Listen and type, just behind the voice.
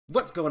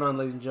What's going on,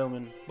 ladies and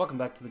gentlemen? Welcome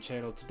back to the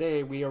channel.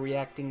 Today we are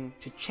reacting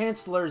to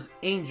Chancellor's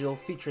Angel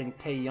featuring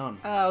Taeyeon.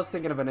 I was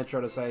thinking of an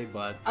intro to say,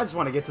 but I just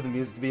want to get to the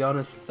music, to be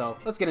honest, so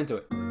let's get into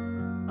it.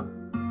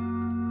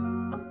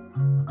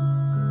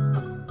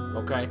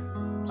 Okay,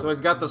 so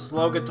he's got the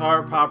slow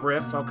guitar pop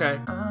riff, okay.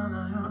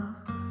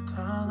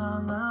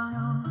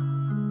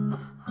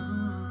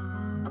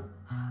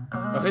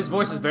 Oh, his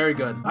voice is very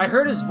good. I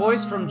heard his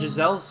voice from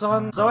Giselle's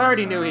song, so I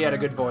already knew he had a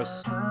good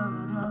voice.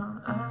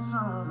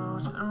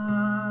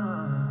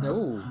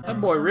 Ooh,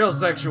 that boy real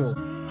sexual.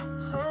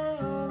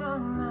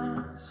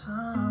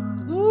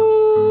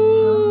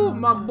 Ooh,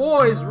 my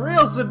boy's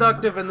real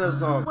seductive in this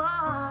song.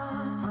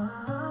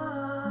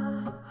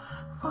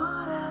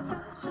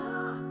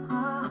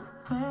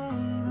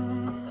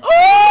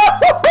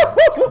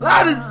 Oh,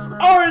 that is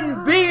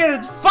R&B at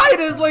its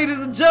finest,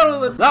 ladies and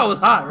gentlemen. That was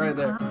hot right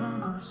there.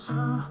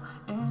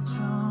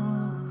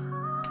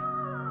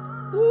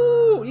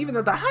 Ooh, even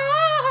at the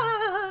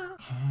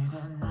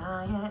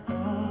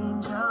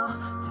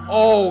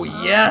oh,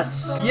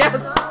 yes!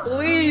 Yes,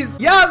 please!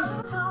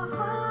 Yes!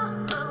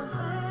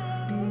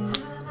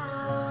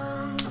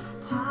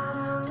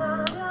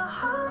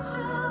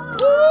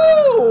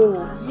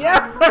 Ooh!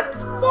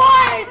 Yes,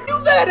 boy!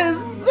 You better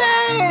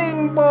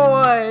sing,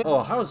 boy!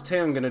 Oh, how is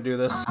Taeyeon gonna do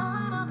this?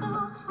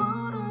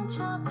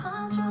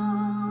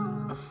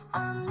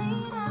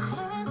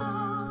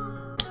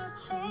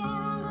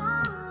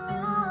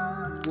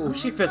 Ooh,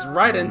 she fits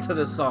right into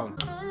this song.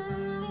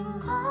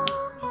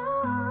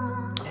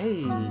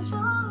 Hey,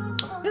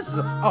 this is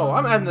a oh,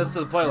 I'm adding this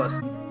to the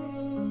playlist.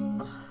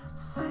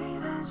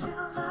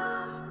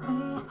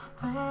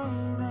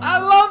 I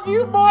love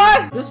you,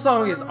 boy. This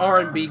song is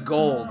R&B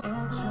gold.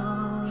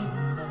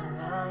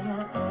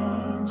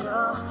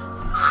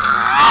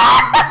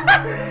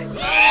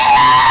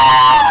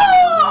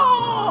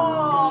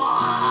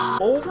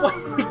 Oh my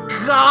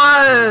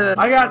god,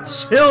 I got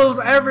chills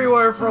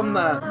everywhere from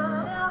that.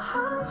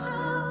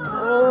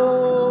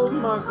 Oh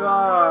my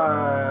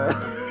god.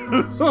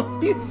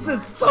 This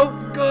is so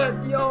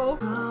good, yo!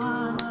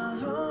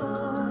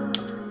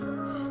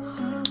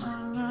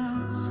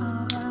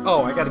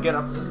 Oh, I gotta get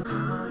up.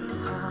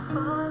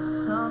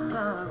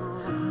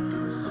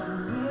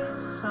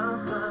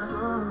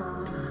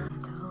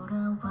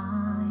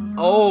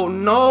 Oh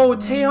no,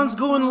 Taeyeon's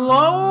going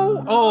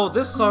low? Oh,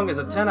 this song is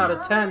a 10 out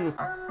of 10.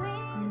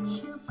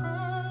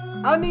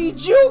 I need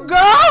you,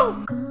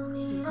 girl!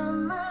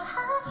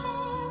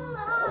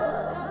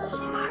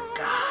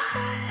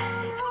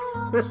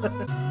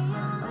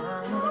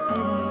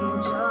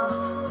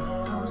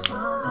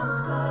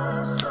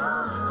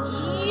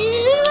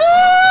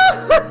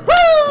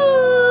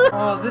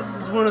 Oh, this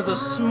is one of the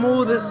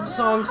smoothest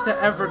songs to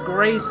ever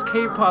grace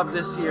K-pop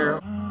this year.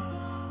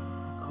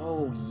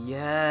 Oh,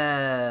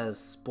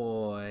 yes,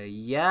 boy.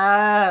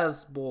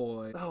 Yes,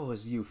 boy. That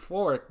was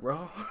euphoric,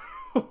 bro.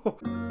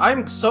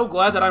 I'm so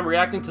glad that I'm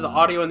reacting to the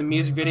audio and the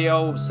music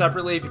video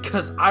separately,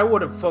 because I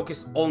would have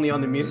focused only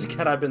on the music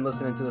had I been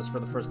listening to this for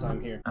the first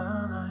time here.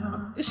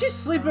 Is she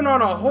sleeping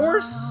on a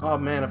horse? Oh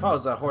man, if I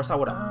was that horse, I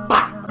would have.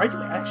 Are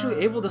you actually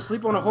able to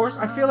sleep on a horse?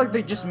 I feel like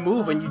they just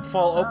move and you'd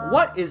fall over.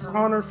 What is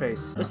on her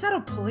face? Is that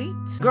a plate?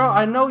 Girl,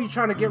 I know you're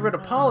trying to get rid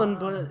of pollen,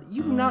 but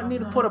you do not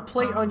need to put a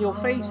plate on your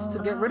face to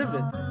get rid of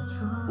it.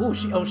 Ooh,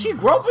 she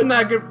groping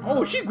that good.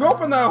 Oh, she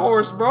groping that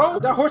horse, bro.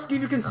 That horse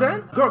give you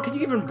consent? Girl, can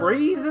you even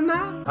breathe in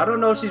that? I don't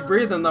know if she's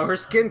breathing though. Her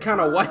skin kind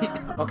of white.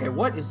 Okay,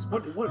 what is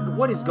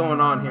going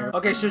on here?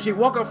 Okay, so she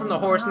woke up from the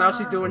horse. Now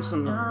she's doing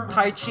some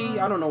Tai Chi.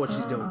 I don't know what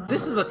she's doing.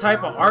 This is the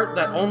type of art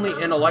that only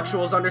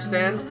intellectuals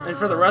understand, and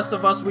for the rest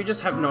of us, we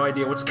just have no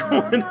idea what's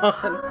going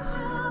on.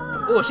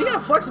 Oh, she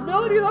got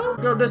flexibility though.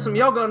 Girl did some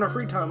yoga in her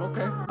free time.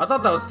 Okay, I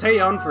thought that was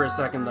Taeyeon for a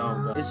second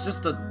though, but it's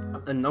just a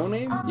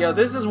no-name? Yeah,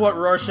 this is what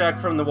Rorschach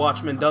from The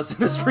Watchmen does in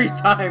his free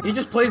time. He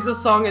just plays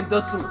this song and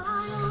does some...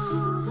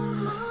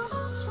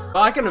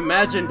 Well, I can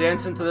imagine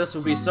dancing to this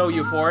would be so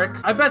euphoric.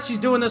 I bet she's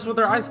doing this with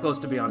her eyes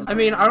closed, to be honest. I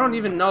mean, I don't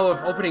even know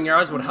if opening your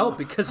eyes would help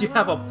because you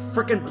have a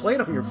freaking plate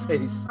on your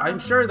face. I'm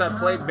sure that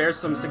plate bears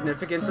some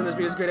significance in this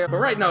music video, but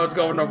right now it's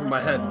going over my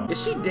head.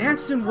 Is she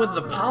dancing with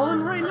the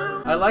pollen right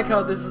now? I like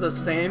how this is the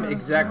same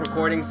exact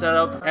recording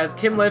setup as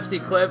Kim Liv's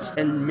Eclipse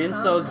and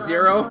Minso's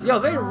Zero. Yo,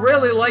 they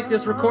really like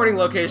this recording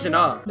location,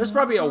 huh? There's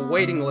probably a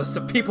waiting list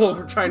of people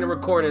who are trying to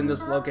record in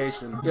this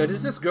location. Yo,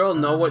 does this girl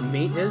know what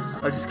meat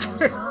is? I'm just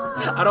kidding.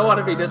 I don't want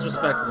to be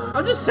disrespectful.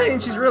 I'm just saying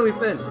she's really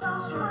thin.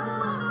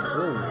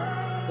 Ooh.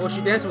 Oh, she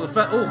dancing with a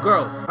fat. Oh,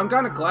 girl. I'm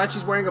kind of glad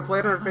she's wearing a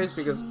plate on her face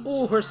because,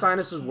 ooh, her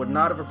sinuses would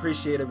not have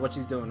appreciated what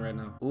she's doing right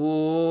now.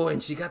 Ooh,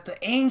 and she got the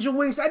angel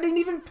wings. I didn't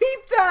even peep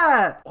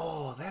that.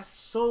 Oh, that's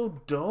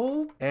so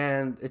dope.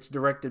 And it's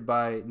directed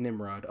by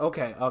Nimrod.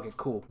 Okay,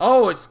 cool.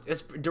 Oh, it's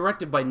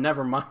directed by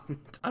Nevermind.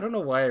 I don't know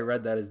why I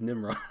read that as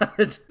Nimrod.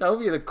 That would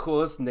be the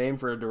coolest name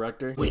for a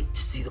director. Wait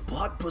to see the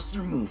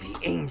blockbuster movie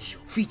Angel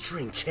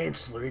featuring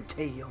Chancellor and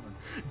Taeyeon,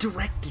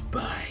 directed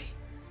by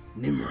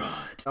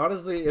Nimrod.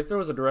 Honestly, if there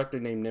was a director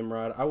named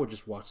Nimrod, I would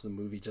just watch the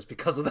movie just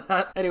because of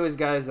that. Anyways,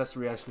 guys, that's the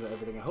reaction to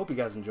everything. I hope you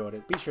guys enjoyed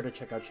it. Be sure to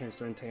check out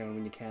Chancellor and Taeyeon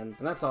when you can.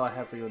 And that's all I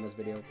have for you in this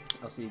video.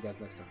 I'll see you guys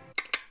next time.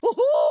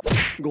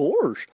 Gosh.